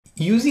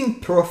Using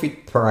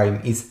Profit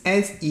Prime is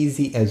as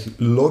easy as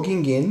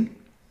logging in,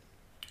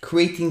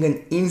 creating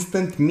an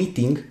instant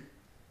meeting,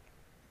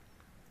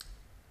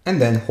 and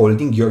then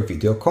holding your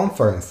video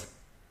conference.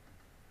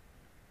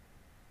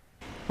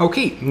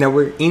 Okay, now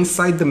we're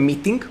inside the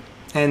meeting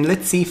and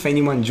let's see if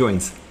anyone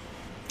joins.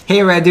 Hey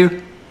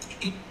Radu.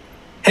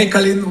 Hey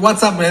Colin,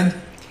 what's up, man?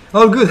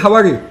 All good, how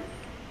are you?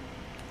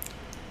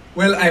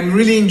 Well, I'm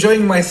really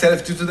enjoying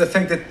myself due to the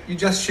fact that you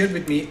just shared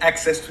with me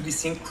access to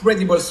this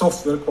incredible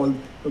software called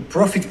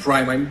Profit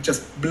Prime. I'm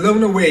just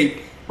blown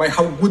away by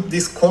how good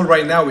this call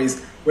right now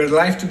is. We're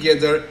live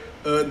together,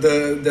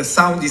 the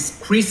sound is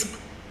crisp,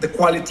 the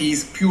quality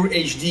is pure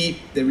HD,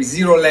 there is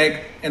zero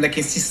lag, and I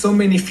can see so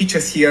many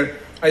features here.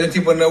 I don't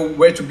even know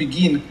where to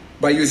begin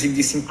by using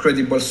this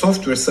incredible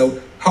software. So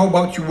how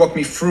about you walk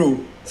me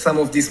through some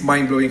of these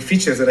mind-blowing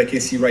features that I can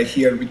see right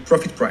here with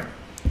Profit Prime?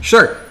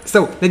 Sure.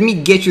 So let me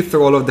get you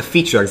through all of the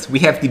features. We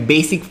have the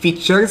basic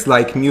features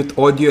like mute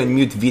audio and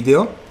mute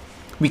video.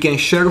 We can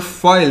share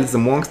files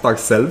amongst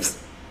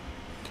ourselves.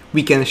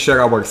 We can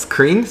share our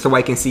screen, so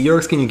I can see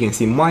your screen, you can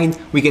see mine.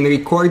 We can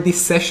record this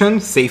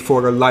session, say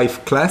for a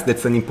live class.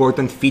 That's an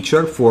important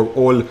feature for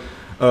all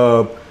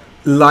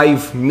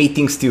live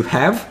meetings to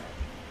have.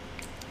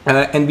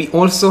 And we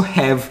also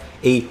have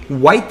a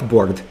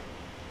whiteboard,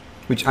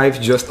 which I've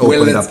just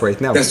opened up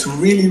right now. That's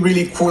really,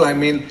 really cool. I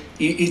mean,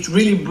 it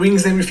really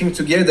brings everything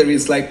together.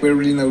 It's like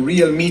we're in a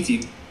real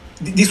meeting.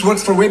 This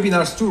works for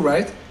webinars too,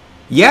 right?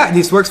 Yeah,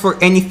 this works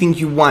for anything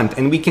you want,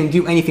 and we can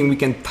do anything. We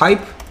can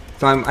type,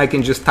 so I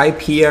can just type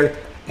here,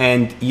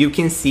 and you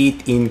can see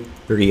it in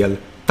real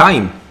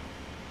time.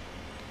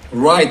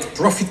 Right,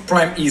 Profit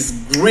Prime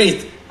is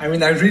great. I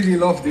mean, I really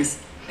love this.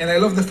 And I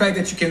love the fact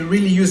that you can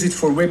really use it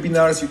for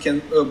webinars. You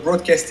can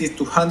broadcast it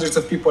to hundreds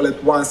of people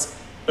at once.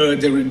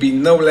 There will be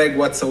no lag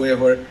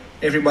whatsoever.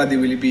 Everybody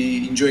will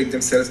be enjoying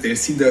themselves. They'll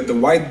see the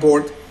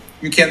whiteboard.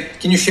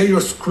 Can you share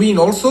your screen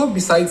also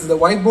besides the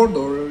whiteboard,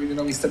 or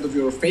instead of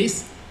your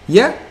face?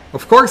 Yeah,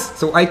 of course.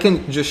 So I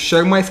can just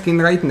share my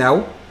screen right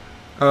now.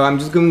 I'm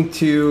just going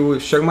to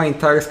share my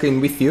entire screen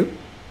with you.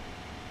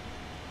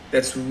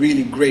 That's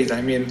really great.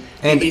 I mean,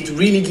 it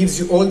really gives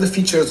you all the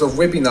features of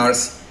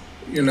webinars,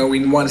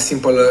 in one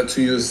simple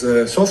to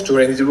use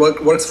software, and it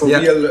works for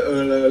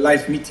real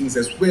live meetings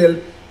as well.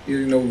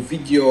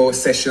 Video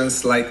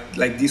sessions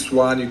like this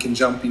one, you can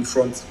jump in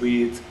front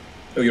with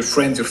your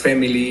friends, your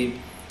family,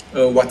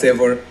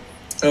 whatever.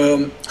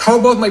 How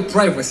about my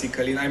privacy,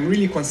 Colin? I'm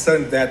really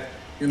concerned that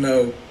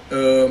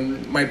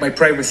my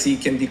privacy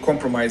can be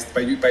compromised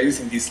by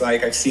using this,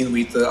 like I've seen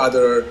with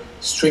other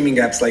streaming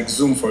apps like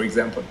Zoom, for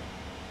example.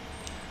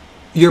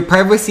 Your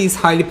privacy is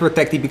highly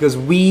protected because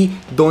we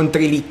don't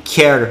really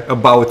care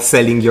about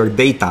selling your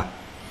data.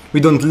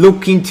 We don't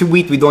look into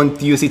it. We don't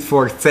use it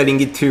for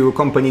selling it to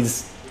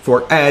companies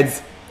for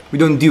ads. We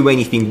don't do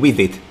anything with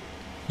it.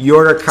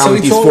 Your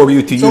account is for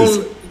you to use.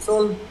 It's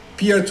all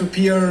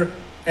peer-to-peer,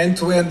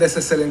 end-to-end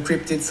SSL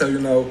encrypted, so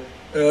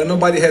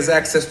nobody has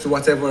access to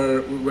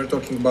whatever we're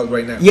talking about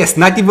right now. Yes,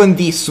 not even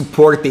the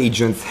support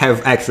agents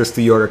have access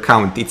to your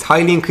account. It's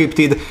highly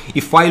encrypted.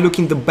 If I look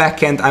in the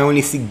backend, I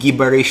only see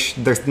gibberish.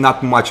 There's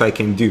not much I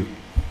can do.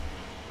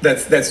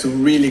 That's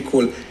really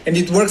cool. And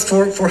it works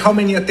for how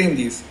many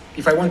attendees?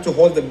 If I want to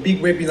hold a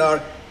big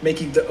webinar,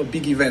 make it a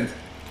big event.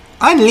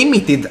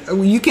 Unlimited.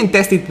 You can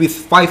test it with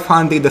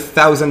 500,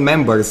 1,000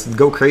 members.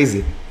 Go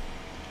crazy.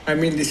 I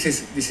mean, this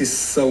is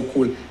so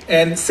cool.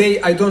 And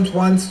say I don't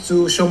want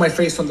to show my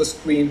face on the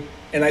screen,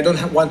 and I don't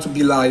want to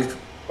be live,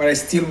 but I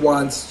still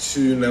want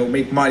to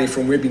make money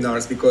from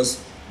webinars,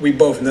 because we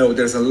both know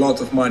there's a lot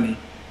of money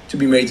to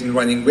be made in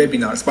running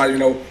webinars. But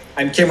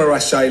I'm camera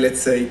shy, let's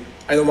say.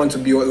 I don't want to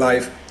be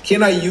live.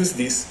 Can I use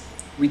this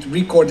with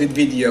recorded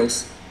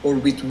videos or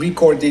with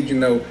recorded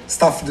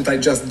stuff that I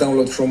just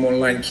download from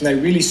online? Can I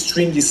really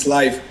stream this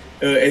live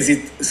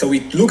so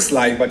it looks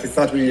live, but it's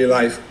not really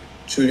live,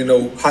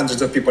 to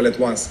hundreds of people at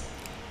once?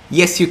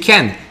 Yes, you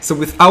can. So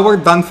with our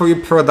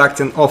done-for-you products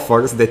and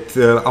offers that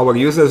our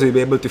users will be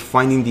able to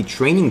find in the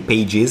training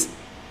pages,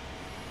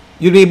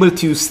 you'll be able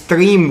to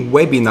stream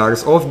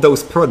webinars of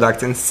those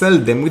products and sell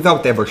them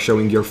without ever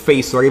showing your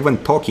face or even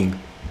talking.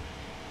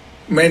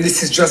 Man,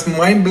 this is just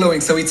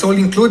mind-blowing. So it's all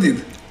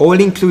included? All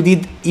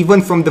included,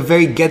 even from the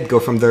very get-go,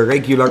 from the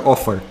regular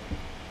offer.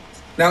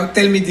 Now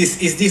tell me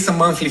this, is this a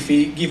monthly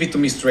fee? Give it to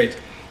me straight.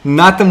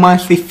 Not a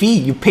monthly fee.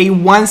 You pay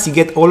once, you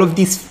get all of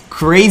these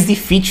crazy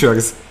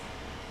features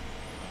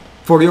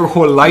for your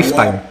whole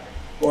lifetime.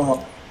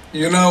 Wow.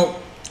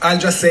 I'll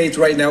just say it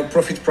right now.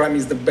 Profit Prime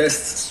is the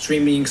best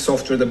streaming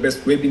software, the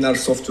best webinar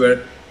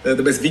software,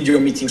 the best video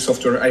meeting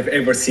software I've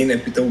ever seen.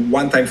 And with a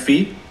one-time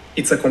fee,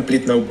 it's a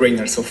complete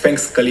no-brainer. So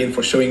thanks, Colin,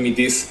 for showing me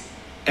this.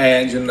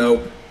 And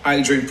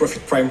I'll join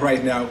Profit Prime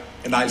right now,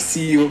 and I'll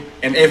see you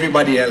and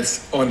everybody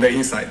else on the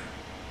inside.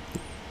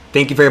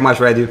 Thank you very much,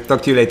 Radu.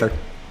 Talk to you later.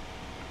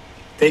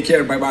 Take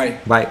care. Bye-bye.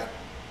 Bye.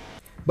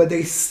 But there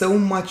is so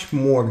much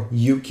more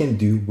you can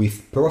do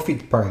with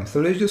Profit Prime. So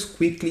let's just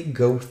quickly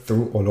go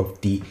through all of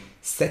the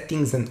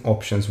settings and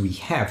options we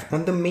have.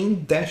 On the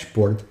main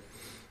dashboard,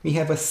 we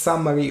have a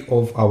summary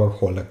of our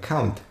whole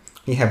account.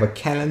 We have a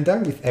calendar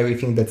with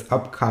everything that's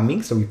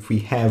upcoming. So if we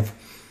have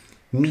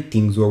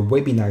meetings or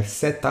webinars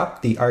set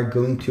up, they are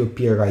going to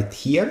appear right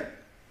here.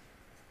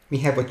 We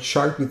have a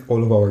chart with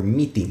all of our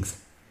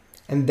meetings.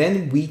 And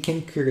then we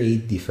can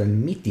create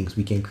different meetings.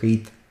 We can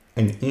create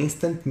an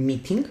instant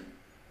meeting,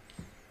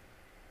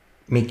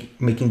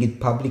 making it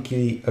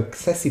publicly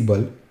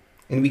accessible.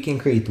 And we can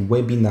create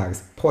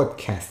webinars,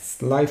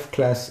 podcasts, live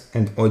class,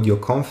 and audio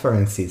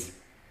conferences.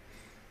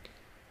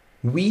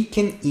 We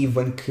can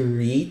even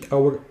create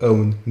our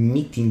own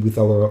meeting with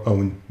our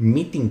own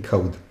meeting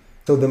code.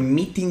 So the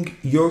meeting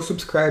your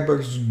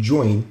subscribers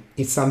join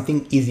is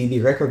something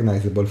easily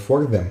recognizable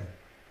for them.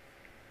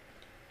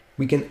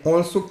 We can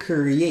also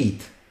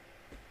create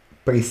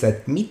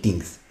preset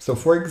meetings. So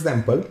for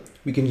example,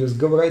 we can just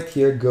go right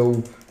here,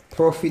 go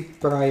Profit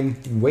Prime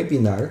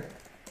webinar,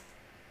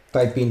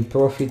 type in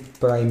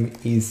Profit Prime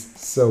is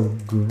so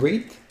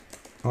great.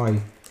 I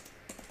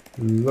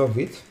love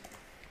it.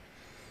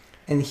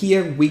 And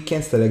here we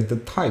can select the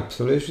type.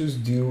 So let's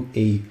just do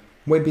a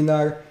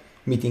webinar,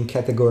 meeting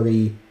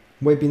category,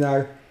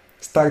 webinar,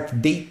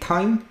 start date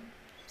time.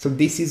 So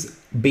this is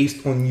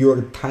based on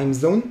your time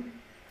zone.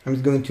 I'm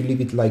just going to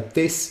leave it like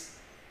this.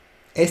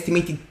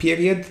 Estimated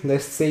period,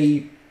 let's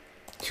say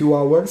 2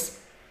 hours.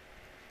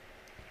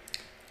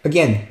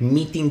 Again,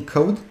 meeting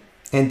code.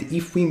 And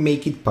if we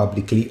make it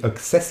publicly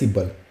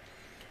accessible,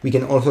 we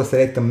can also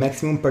select a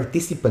maximum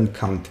participant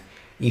count.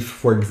 If,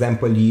 for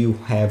example, you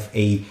have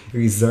a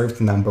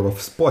reserved number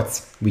of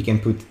spots, we can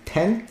put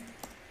 10.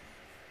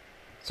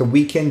 So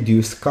we can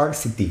do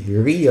scarcity,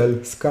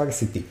 real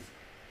scarcity.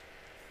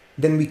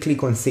 Then we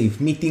click on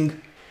Save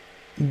Meeting.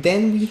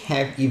 Then we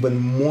have even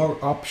more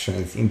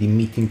options in the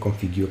meeting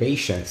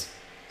configurations.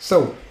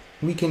 So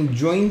we can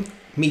join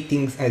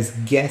meetings as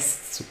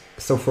guests.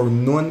 So for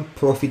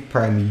non-Profit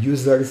Prime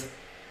users,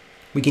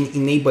 we can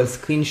enable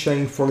screen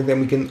sharing for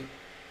them. We can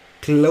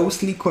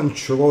closely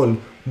control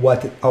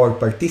what our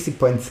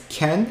participants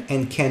can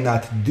and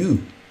cannot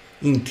do,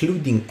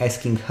 including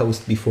asking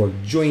host before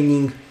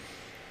joining,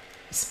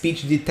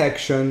 speech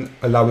detection,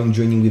 allowing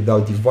joining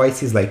without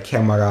devices like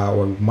camera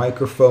or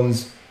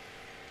microphones.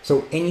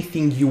 So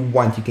anything you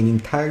want, you can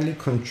entirely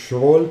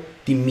control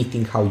the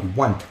meeting how you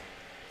want.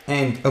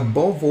 And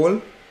above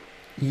all,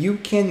 you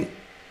can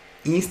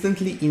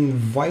instantly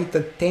invite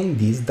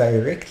attendees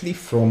directly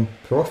from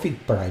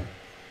Profit Prime.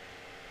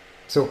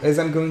 So as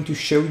I'm going to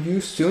show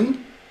you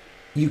soon,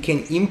 you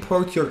can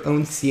import your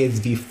own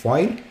CSV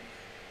file,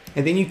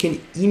 and then you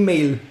can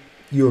email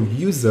your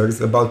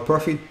users about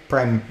Profit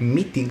Prime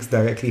meetings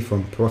directly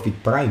from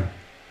Profit Prime.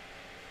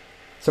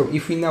 So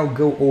if we now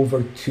go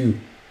over to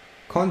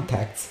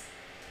contacts,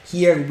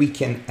 here we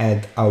can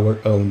add our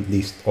own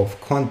list of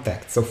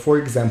contacts. So for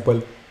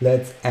example,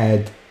 let's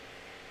add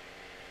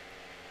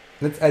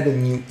a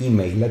new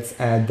email. Let's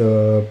add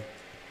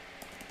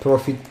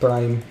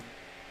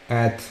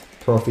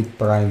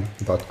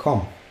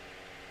profitprime@profitprime.com.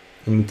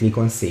 And we click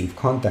on Save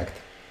Contact.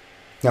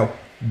 Now,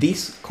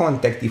 this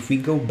contact, if we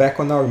go back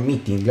on our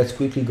meeting, let's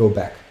quickly go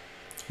back.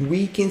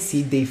 We can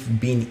see they've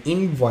been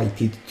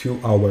invited to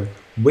our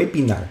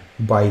webinar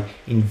by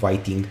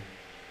inviting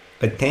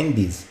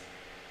attendees.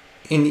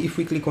 And if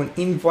we click on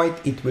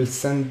Invite, it will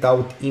send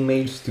out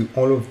emails to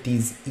all of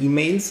these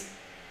emails,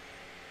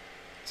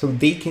 so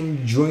they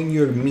can join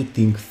your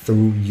meeting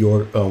through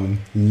your own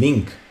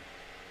link.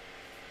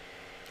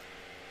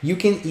 You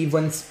can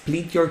even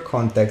split your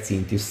contacts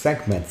into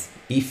segments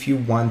if you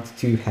want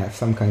to have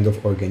some kind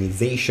of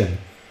organization.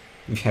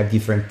 If you have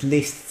different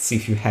lists,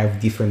 if you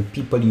have different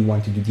people you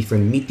want to do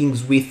different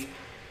meetings with,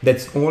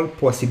 that's all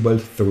possible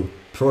through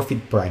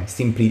Profit Prime.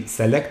 Simply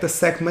select a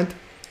segment,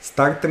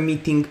 start a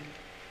meeting,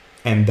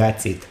 and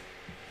that's it.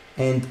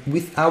 And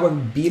with our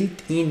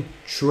built-in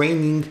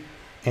training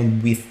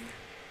and with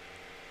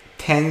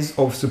tens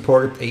of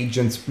support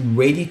agents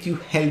ready to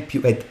help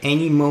you at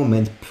any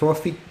moment,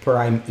 Profit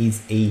Prime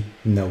is a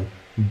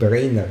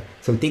no-brainer.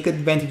 So take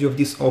advantage of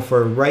this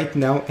offer right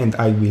now, and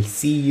I will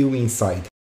see you inside.